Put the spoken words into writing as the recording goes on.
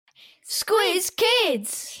Squiz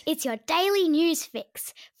Kids! It's your daily news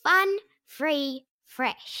fix. Fun, free,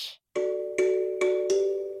 fresh.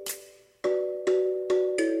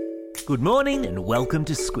 Good morning and welcome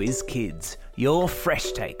to Squiz Kids, your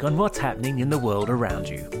fresh take on what's happening in the world around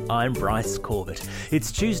you. I'm Bryce Corbett.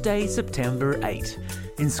 It's Tuesday, September 8.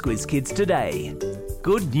 In Squiz Kids today,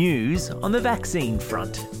 good news on the vaccine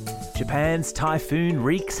front. Japan's typhoon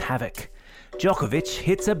wreaks havoc. Djokovic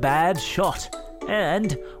hits a bad shot.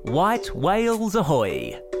 And white whales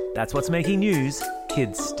ahoy. That's what's making news,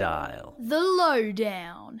 kids style. The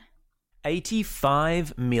lowdown.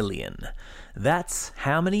 85 million. That's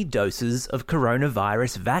how many doses of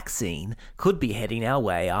coronavirus vaccine could be heading our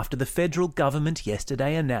way after the federal government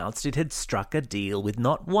yesterday announced it had struck a deal with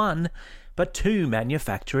not one, but two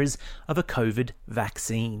manufacturers of a COVID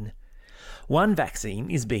vaccine. One vaccine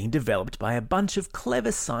is being developed by a bunch of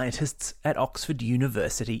clever scientists at Oxford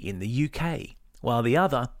University in the UK, while the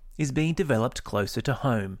other is being developed closer to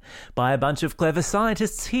home by a bunch of clever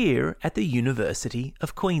scientists here at the University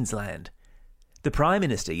of Queensland. The Prime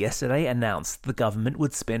Minister yesterday announced the government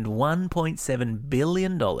would spend $1.7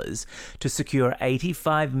 billion to secure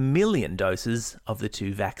 85 million doses of the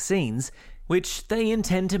two vaccines, which they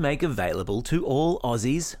intend to make available to all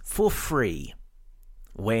Aussies for free.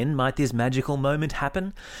 When might this magical moment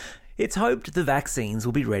happen? It's hoped the vaccines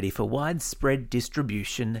will be ready for widespread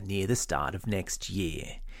distribution near the start of next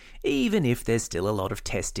year, even if there's still a lot of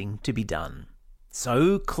testing to be done.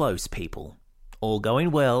 So close, people. All going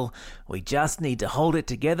well, we just need to hold it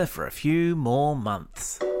together for a few more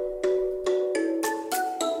months.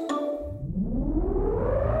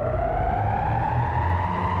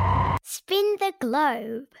 Spin the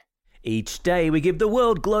globe. Each day we give the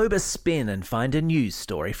world globe a spin and find a news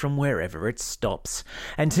story from wherever it stops.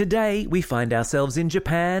 And today we find ourselves in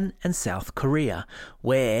Japan and South Korea,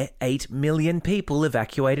 where 8 million people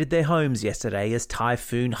evacuated their homes yesterday as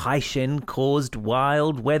Typhoon Haishen caused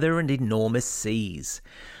wild weather and enormous seas.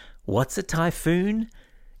 What's a typhoon?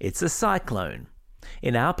 It's a cyclone.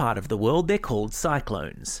 In our part of the world they're called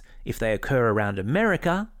cyclones. If they occur around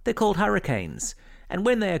America, they're called hurricanes. And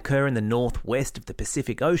when they occur in the northwest of the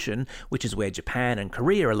Pacific Ocean, which is where Japan and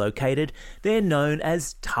Korea are located, they're known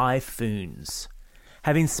as typhoons.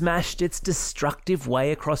 Having smashed its destructive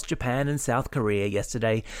way across Japan and South Korea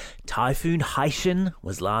yesterday, Typhoon Haishen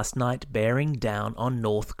was last night bearing down on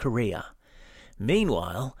North Korea.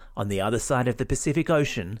 Meanwhile, on the other side of the Pacific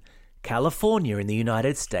Ocean, California in the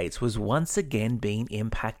United States was once again being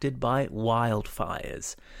impacted by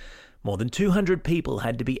wildfires. More than 200 people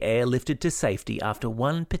had to be airlifted to safety after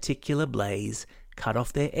one particular blaze cut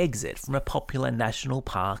off their exit from a popular national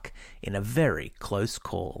park in a very close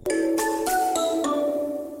call.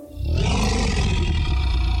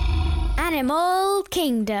 Animal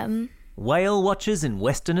Kingdom. Whale watchers in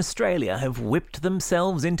Western Australia have whipped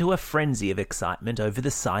themselves into a frenzy of excitement over the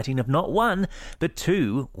sighting of not one, but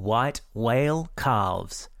two white whale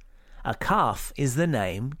calves. A calf is the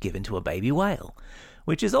name given to a baby whale,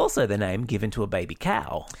 which is also the name given to a baby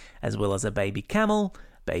cow, as well as a baby camel,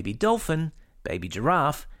 baby dolphin, baby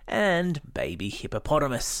giraffe, and baby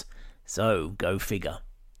hippopotamus. So, go figure.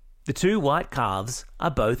 The two white calves are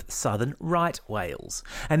both southern right whales,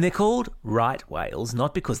 and they're called right whales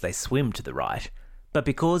not because they swim to the right, but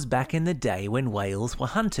because back in the day when whales were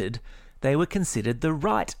hunted, they were considered the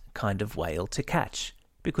right kind of whale to catch,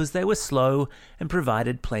 because they were slow and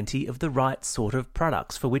provided plenty of the right sort of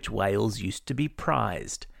products for which whales used to be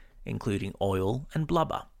prized, including oil and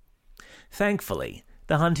blubber. Thankfully,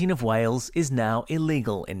 the hunting of whales is now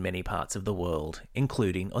illegal in many parts of the world,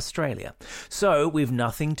 including Australia, so we've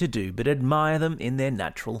nothing to do but admire them in their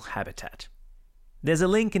natural habitat. There's a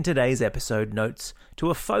link in today's episode notes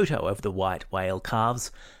to a photo of the white whale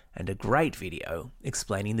calves and a great video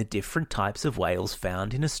explaining the different types of whales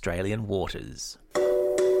found in Australian waters.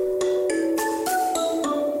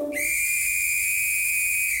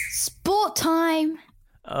 Sport time!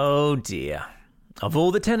 Oh dear. Of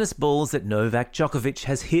all the tennis balls that Novak Djokovic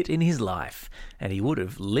has hit in his life, and he would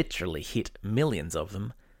have literally hit millions of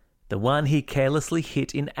them, the one he carelessly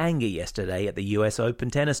hit in anger yesterday at the US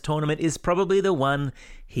Open tennis tournament is probably the one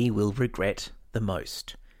he will regret the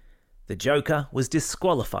most. The Joker was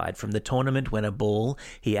disqualified from the tournament when a ball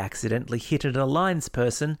he accidentally hit at a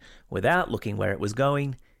linesperson, without looking where it was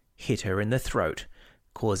going, hit her in the throat,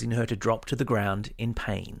 causing her to drop to the ground in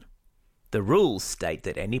pain. The rules state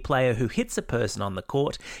that any player who hits a person on the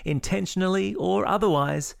court, intentionally or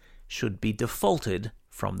otherwise, should be defaulted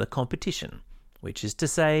from the competition, which is to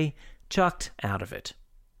say, chucked out of it,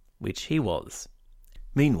 which he was.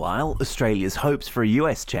 Meanwhile, Australia's hopes for a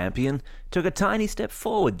US champion took a tiny step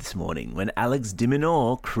forward this morning when Alex de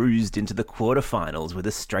Minaur cruised into the quarterfinals with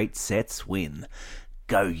a straight sets win.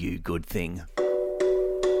 Go you, good thing.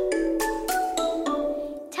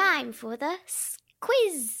 Time for the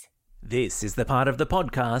quiz. This is the part of the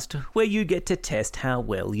podcast where you get to test how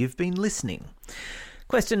well you've been listening.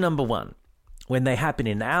 Question number 1. When they happen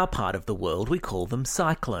in our part of the world, we call them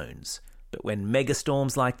cyclones. But when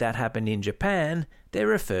megastorms like that happen in Japan, they're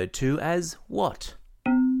referred to as what?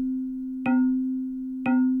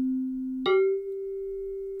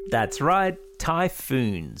 That's right,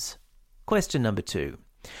 typhoons. Question number 2.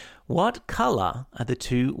 What colour are the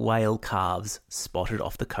 2 whale calves spotted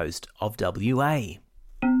off the coast of WA?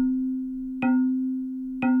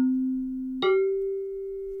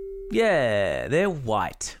 Yeah, they're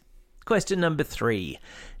white. Question number 3.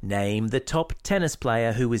 Name the top tennis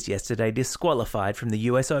player who was yesterday disqualified from the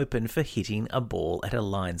US Open for hitting a ball at a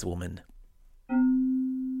lineswoman.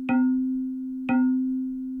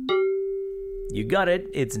 You got it,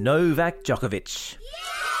 it's Novak Djokovic.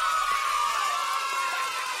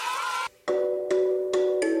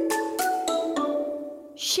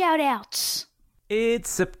 Shout-outs. It's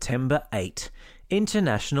September 8,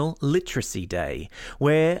 International Literacy Day,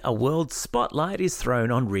 where a world spotlight is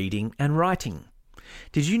thrown on reading and writing.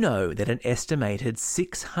 Did you know that an estimated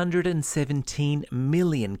 617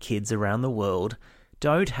 million kids around the world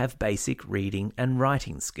don't have basic reading and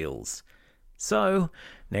writing skills? So,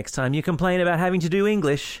 next time you complain about having to do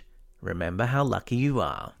English, remember how lucky you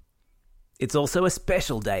are. It's also a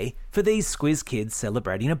special day for these Squiz kids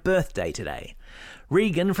celebrating a birthday today.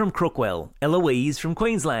 Regan from Crookwell, Eloise from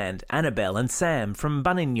Queensland, Annabelle and Sam from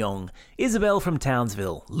Buninyong, Isabel from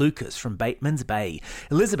Townsville, Lucas from Bateman's Bay,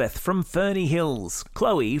 Elizabeth from Ferny Hills,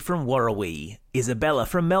 Chloe from Warrawee, Isabella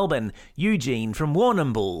from Melbourne, Eugene from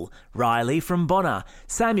Warrnambool, Riley from Bonner,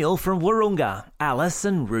 Samuel from Wahroonga, Alice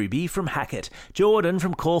and Ruby from Hackett, Jordan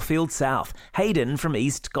from Caulfield South, Hayden from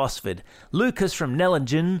East Gosford, Lucas from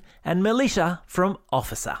Nellingen, and Melisha from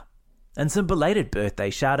Officer. And some belated birthday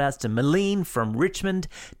shout-outs to Malene from Richmond,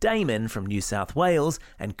 Damon from New South Wales,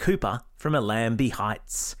 and Cooper from Allambie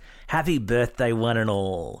Heights. Happy birthday, one and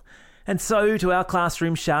all. And so to our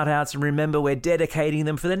classroom shout-outs, and remember we're dedicating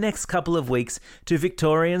them for the next couple of weeks to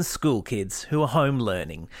Victorian school kids who are home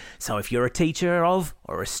learning. So if you're a teacher of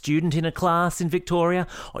or a student in a class in Victoria,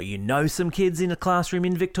 or you know some kids in a classroom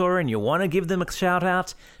in Victoria and you want to give them a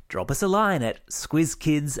shout-out, drop us a line at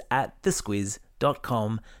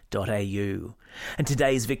squizkids@thesquiz.com.au. And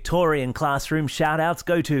today's Victorian classroom shout-outs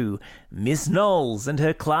go to Miss Knowles and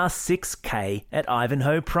her Class 6K at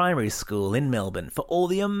Ivanhoe Primary School in Melbourne for all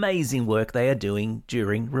the amazing work they are doing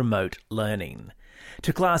during remote learning.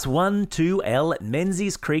 To Class 1-2L at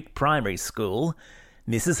Menzies Creek Primary School,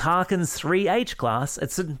 Mrs. Harkin's 3H class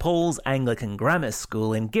at St Paul's Anglican Grammar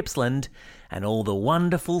School in Gippsland, and all the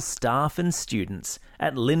wonderful staff and students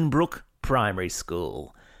at Lynbrook Primary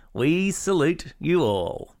School. We salute you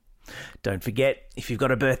all. Don't forget, if you've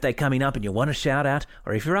got a birthday coming up and you want a shout-out,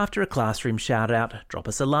 or if you're after a classroom shout-out, drop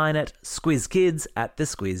us a line at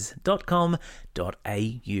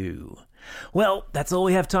squizkids@thesquiz.com.au. Well, that's all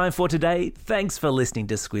we have time for today. Thanks for listening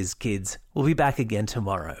to Squiz Kids. We'll be back again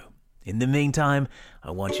tomorrow. In the meantime,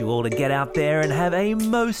 I want you all to get out there and have a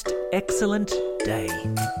most excellent day.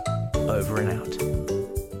 Over and out.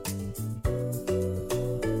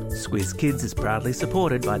 Squiz Kids is proudly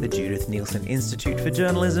supported by the Judith Neilson Institute for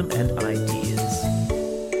Journalism and Ideas.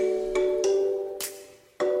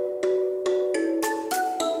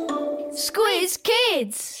 Squiz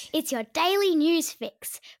Kids! It's your daily news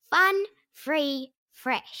fix. Fun, free,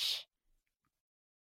 fresh.